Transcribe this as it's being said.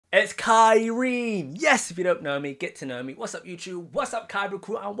It's Kaireem. Yes, if you don't know me, get to know me. What's up, YouTube? What's up, Kaireem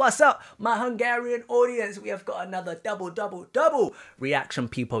crew? And what's up, my Hungarian audience? We have got another double reaction,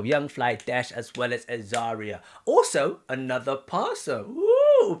 people. Young Fly, Desh, as well as Azahriah. Also, another person.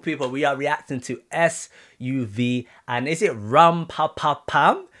 Woo, people, we are reacting to SUV. And is it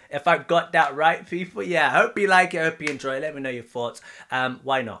Rampapapam? If I got that right, people, yeah, I hope you like it, I hope you enjoy it. Let me know your thoughts.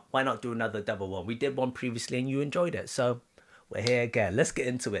 Why not? Why not do another double one? We did one previously and you enjoyed it, so we're here again. Let's get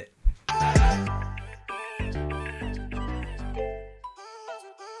into it.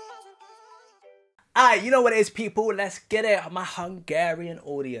 Alright, you know what it is, people. Let's get it. My Hungarian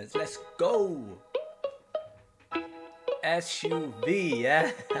audience. Let's go. SUV,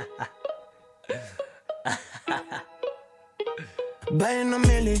 yeah? Bejön a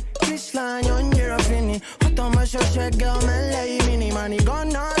milli, kislány annyira fini. Hatalmas a segge, a mellei mini. Money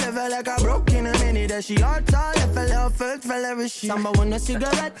gonna levelek a broke in a mini. De si arccal lefele a föld fele visi. Számba van a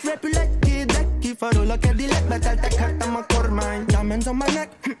cigarett, repület ki, kifarol a kedilek. Beteltek hettem a kormány. Diamonds on my neck,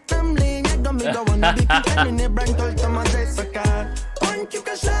 nem lényeg. Amíg a van a minél brand toltam az éjszakát. Pontjuk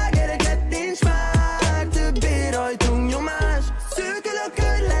a slágereket, nincs már többé rajtunk nyomás. Szűkül a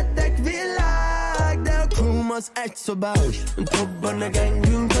körletek világ, de a crew az egy szobás. Dobban a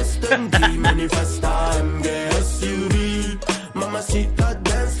gengünk köztön ki, manifestál MG SUV. Mamacita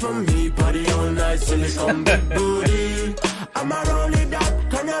dance for me, party all night, silicone big booty. I'm a roll it up,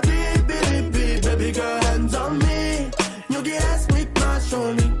 can I baby girl hands on me. Nyugi lesz, mit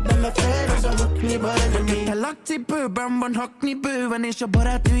másolni, belefér az a hakniba enemy. Te lakcipőben van hakni bőven, és a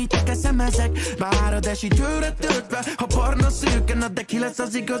barátnőitek eszemezek. Bár a desi tőre töltve, ha barna szőken, de ki lesz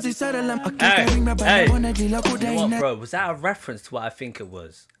az igazi szerelem. A képernyőnkben benne van egy lila kodeine. Bro, was that a reference to what I think it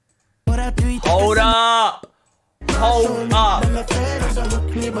was? Hold up! Hold up!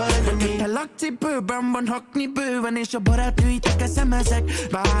 Te lakcipőben van hakni bőven, és a barátnőitek eszemezek.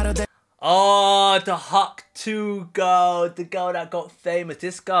 Bár a Oh, the Huck 2 girl, the girl that got famous.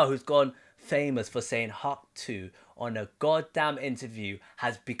 This girl who's gone famous for saying Huck 2 on a goddamn interview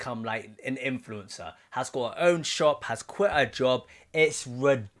has become like an influencer, has got her own shop, has quit her job. It's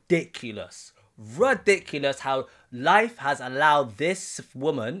ridiculous. Ridiculous how life has allowed this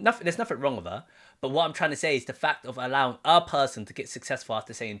woman, there's nothing wrong with her, but what I'm trying to say is the fact of allowing a person to get successful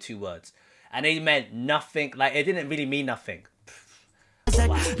after saying 2 words. And it meant nothing, like it didn't really mean nothing.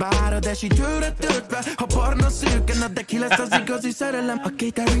 Bár a desi tőre töltve, ha barna szőken, de ki lesz az igazi szerelem. A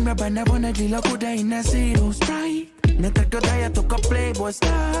kéterünkben benne van egy lila kodeine, zero strike. Ne tegedáljatok a Playboy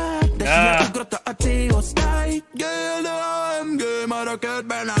sztár, de siet ugrott a C-osztály. Gél, de AMG már a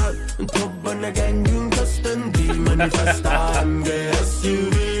kertben áll. Dobban a gengünk köztön ki, manifestál MG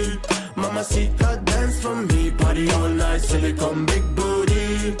SUV. Mamacita dance for me, party all night, silicone big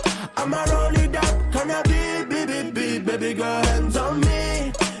booty. I'm a roll it up, can I baby girl hands on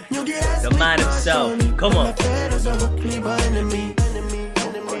me. The man himself, come on.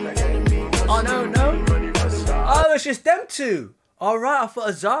 Oh no. Oh, it's just them two. Alright, I thought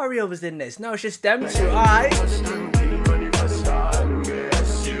Azahriah was in this. No, it's just them two, alright.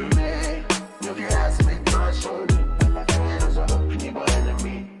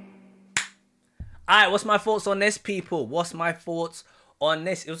 Alright, what's my thoughts on this, people? What's my thoughts on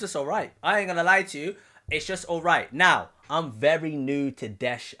this? It was just alright. I ain't gonna lie to you. It's just alright. Now, I'm very new to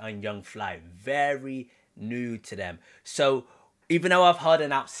Desh and Young Fly. Very new to them. So, even though I've heard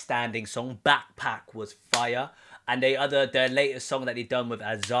an outstanding song, Backpack was fire. And their latest song that they done with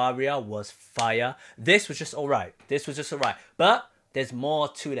Azahriah was fire. This was just alright. This was just alright. But there's more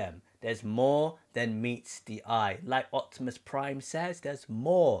to them. There's more than meets the eye. Like Optimus Prime says, there's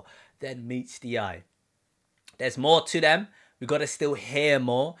more than meets the eye. There's more to them. We got to still hear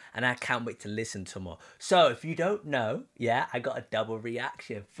more, and I can't wait to listen to more. So, if you don't know, yeah, I got a double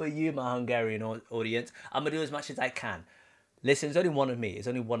reaction for you, my Hungarian audience. I'm going to do as much as I can. Listen, it's only one of me. It's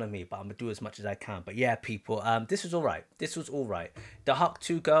only one of me, but I'm going to do as much as I can. But yeah, people, this was all right. This was all right. The Huck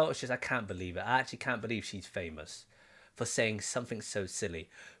 2 girl, it's just, I can't believe it. I actually can't believe she's famous for saying something so silly.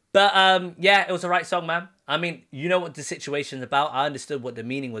 But, yeah, it was a right song, man. I mean, you know what the situation's about. I understood what the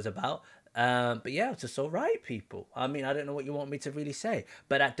meaning was about. But yeah, it's just alright, people. I mean, I don't know what you want me to really say.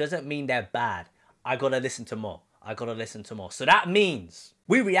 But that doesn't mean they're bad. I gotta listen to more. I gotta listen to more. So that means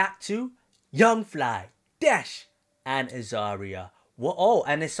we react to Young Fly, Desh, and Azahriah. What? Oh,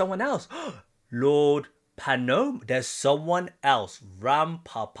 and there's someone else. Lord Panamo. There's someone else.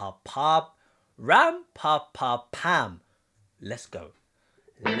 Rampapapam. Let's go.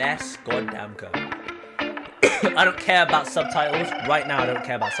 Let's goddamn go. I don't care about subtitles. Right now, I don't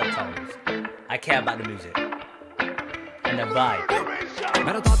care about subtitles. I care about the music. and the vibe.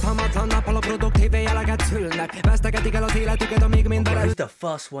 Who's the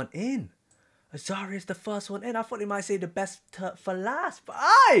first one in? Azahriah's the first one in. I thought he might say the best for last. But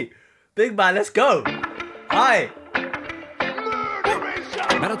aye! Big man, let's go. Aye.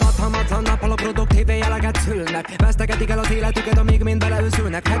 Mert a tartalmatlan nappal a produktív éjjeleket szülnek. Vesztegetik el az életüket, amíg mind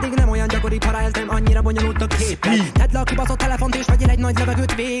beleőszülnek. Pedig nem olyan gyakori para, ez nem annyira bonyolult a képet. Tedd le a kibaszott telefont és vegyél egy nagy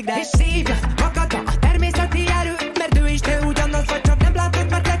levegőt végre. És szívja magadba a természeti erő. Mert ő is te ugyanaz vagy, csak nem látod,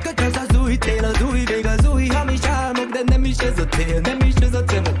 mert lekötöz az új tél, az új vég, az új hamis álmok. De nem is ez a cél, nem is ez a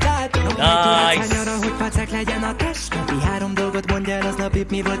cél, mert látom. Nice. Arra, hogy pacek legyen a test. Napi 3 dolgot mondja el aznap,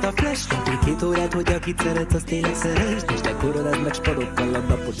 mi volt a flash. Napi 2 órát, hogy akit szeretsz, azt tényleg szeresd. És te koroled meg spadokkal a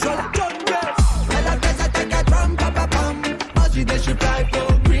napot. Well, I guess I take a Rampapapam. Ozzy, they should fly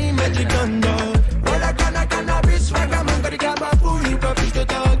for green magic under. Well, I cannabis, ragamuffin, got the grab a fool, you got fish to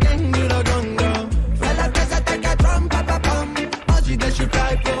talk, and you the gunga. Well, I guess I take a Rampapapam. Ozzy, they should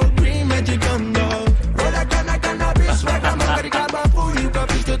fly for green magic under. Well, I cannabis, ragamuffin, got the grab a fool, you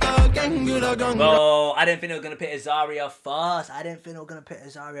got fish to talk, and you the gunga. Oh, I didn't think they were going to put Azahriah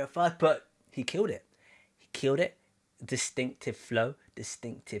first. But he killed it. He killed it. Distinctive flow,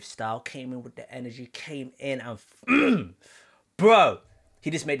 distinctive style, came in with the energy, came in and bro,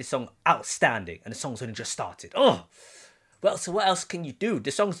 he just made the song outstanding, and the song's only just started. Oh, well, so what else can you do? The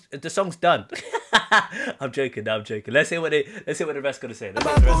song's done. I'm joking. Let's hear what the rest gonna say.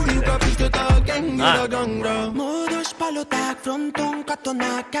 Módos paloták, fronton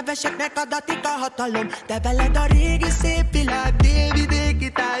katonák, keveseknek adatik a hatalom. Te veled a régi szép világ,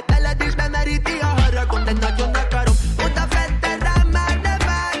 délvidéki táj, veled is bemeríti a haragon, de nagyon akarom. Oda fedte rám, már ne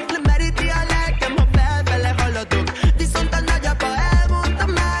várj, lemeríti a lelkem, ha felfele haladok. Viszont a nagyapa elmondta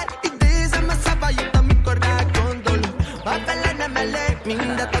már, idézem a szavait, amikor rá gondolok. Ha vele nem elég,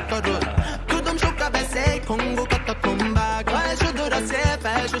 mindet akarod. Tudom, sok a veszély, kongokat a kombák. Ha elsodor a szél,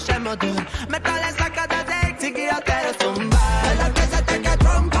 fel sosem adod. Mert ha leszakad az ég, cigi a teraszon vár. Elkezdeteket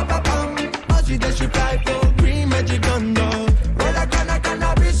Rampapapam. Ozzy, they should fly for green magic under. Roll a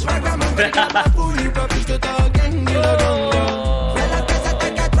cannabis, ragamuffin, got the grab a fool, you got fish to talk, and you the gunga.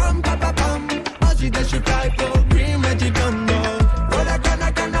 Elkezdeteket Rampapapam. Ozzy, they should fly for green magic under. Roll a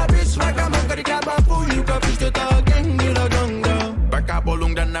cannabis, ragamuffin, got the grab a fool, you got fish to talk, and you the gunga.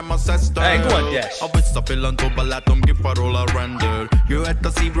 Bekábolunk, de nem a szesztel. Hey, go on, Desh. A visszapillantóban látom, kifarol a rendőr. Jöhet a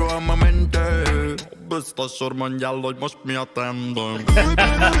szívról a mentő. Biztos sor mondjál, hogy most mi a trendem.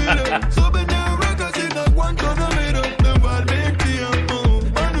 Szóben a ragazzinak Guantanamera. Nem vár még tiempo.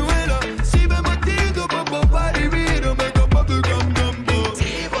 Manuela, szívem a tiéd, a baba vári vírom, meg a bubblegum gumbo.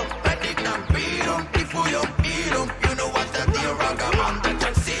 Szívom, pedig nem bírom, kifújom, írom. You know what's that deal, ragamuffin, de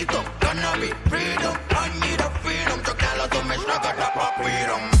csak szítom. Gonna be freedom, annyira freedom, csak eladom és ragad a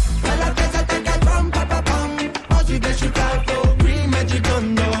papírom. Elkezdeteket Rampapapam. Ozzy, they should fly for green magic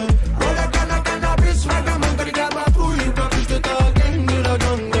under. Roll a cannabis, ragamuffin, got the grab a fool, you got fish to talk, and you the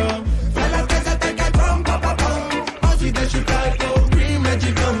gunga. Elkezdeteket Rampapapam. Ozzy, they should fly for green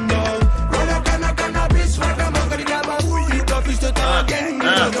magic under. Roll a cannabis, ragamuffin, got the grab a fool, you got fish to talk, and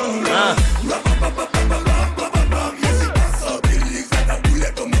you the gunga.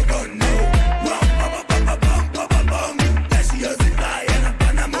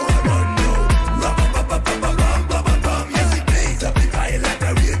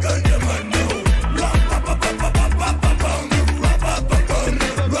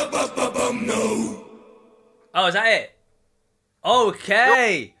 Oh, is that it?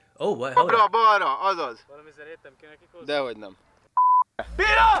 Okay. Oh, wait, hold on. Balra, azaz. Valami szerintem kéne kikozni? Dehogy nem.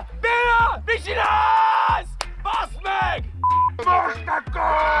 Bira! Bira! Mit csinálsz? Basz meg! Most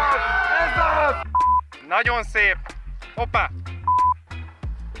akkor! Ez az! Nagyon szép! Hoppá!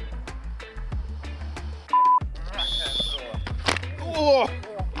 Oh!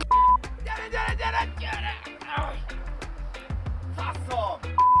 Gyere! Faszom!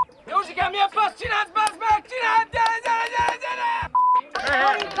 Józsikám, milyen fasz csinálsz, bazd meg! Csináld! Gyere! Gyere!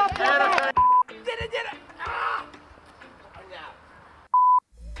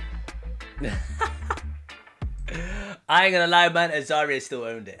 I ain't gonna lie, man. Azahriah still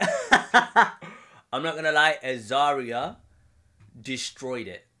owned it. I'm not gonna lie. Azahriah destroyed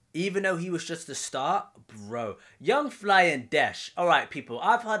it. Even though he was just the start, bro. Young Fly and Desh. All right, people.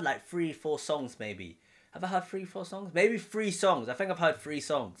 I've heard like 3-4 songs, maybe. Have I heard 3-4 songs? Maybe 3 songs. I think I've heard 3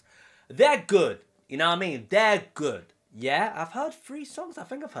 songs. They're good. You know what I mean? They're good. Yeah, I've heard 3 songs. I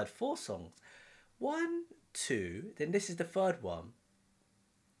think I've heard 4 songs. 1, 2. Then this is the 3rd one.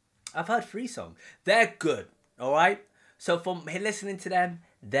 I've heard 3 songs. They're good. All right? So from listening to them,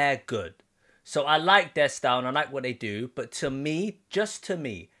 they're good. So I like their style and I like what they do. But to me, just to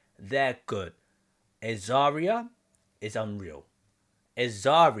me, they're good. Azahriah is unreal.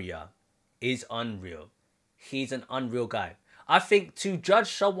 Azahriah is unreal. He's an unreal guy. I think to judge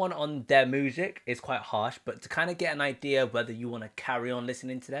someone on their music is quite harsh, but to kind of get an idea of whether you want to carry on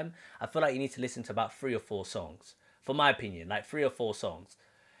listening to them, I feel like you need to listen to about 3 or 4 songs. For my opinion, like 3 or 4 songs.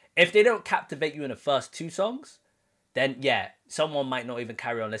 If they don't captivate you in the first 2 songs, then yeah, someone might not even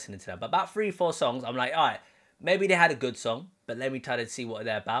carry on listening to them. But about 3 or 4 songs, I'm like, all right, maybe they had a good song, but let me try to see what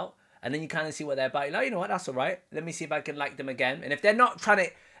they're about. And then you kind of see what they're about. You're like, you know what, that's all right. Let me see if I can like them again. And if they're not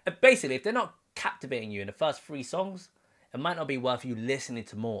basically, if they're not captivating you in the first 3 songs, it might not be worth you listening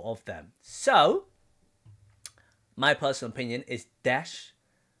to more of them. So, my personal opinion is Desh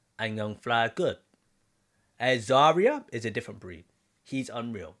and Young Fly are good. Azahriah is a different breed. He's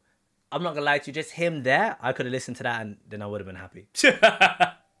unreal. I'm not gonna lie to you, just him there, I could have listened to that and then I would have been happy.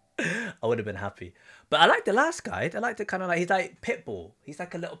 I would have been happy. But I like the last guy. I like the kind of like, he's like Pitbull. He's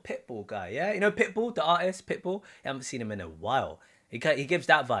like a little Pitbull guy, yeah? You know Pitbull, the artist, Pitbull? I haven't seen him in a while. He gives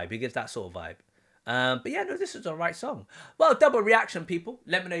that vibe. He gives that sort of vibe. But yeah, no, this is the right song. Well, double reaction, people.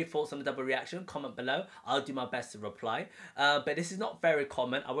 Let me know your thoughts on the double reaction. Comment below. I'll do my best to reply. But this is not very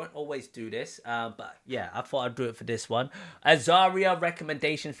common. I won't always do this. But yeah, I thought I'd do it for this one. Azahriah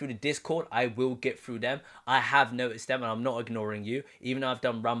recommendations through the Discord. I will get through them. I have noticed them and I'm not ignoring you. Even though I've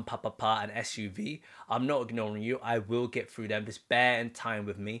done Rampapapam and SUV, I'm not ignoring you. I will get through them. Just bear in time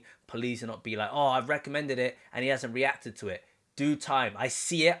with me. Please do not be like, oh, I've recommended it and he hasn't reacted to it. Do time. I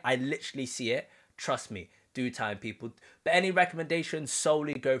see it. I literally see it. Trust me, do time, people. But any recommendations,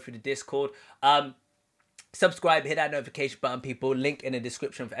 solely go through the Discord. Subscribe, hit that notification button, people. Link in the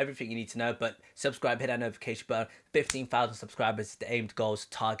description for everything you need to know. But subscribe, hit that notification button. 15,000 subscribers is the aimed goals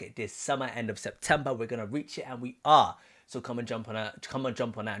target this summer, end of September. We're gonna reach it, and we are. So come and jump on that. Come and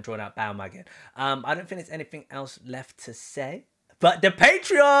jump on that and join that bandwagon. I don't think there's anything else left to say. But the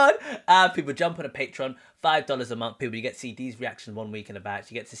Patreon! People jump on a Patreon, $5 a month. People, you get to see these reactions 1 week in advance.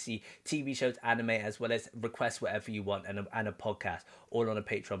 You get to see TV shows, anime, as well as request whatever you want and a podcast. All on a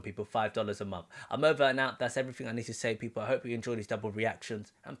Patreon, people. $5 a month. I'm over and out. That's everything I need to say, people. I hope you enjoy these double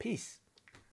reactions. And peace.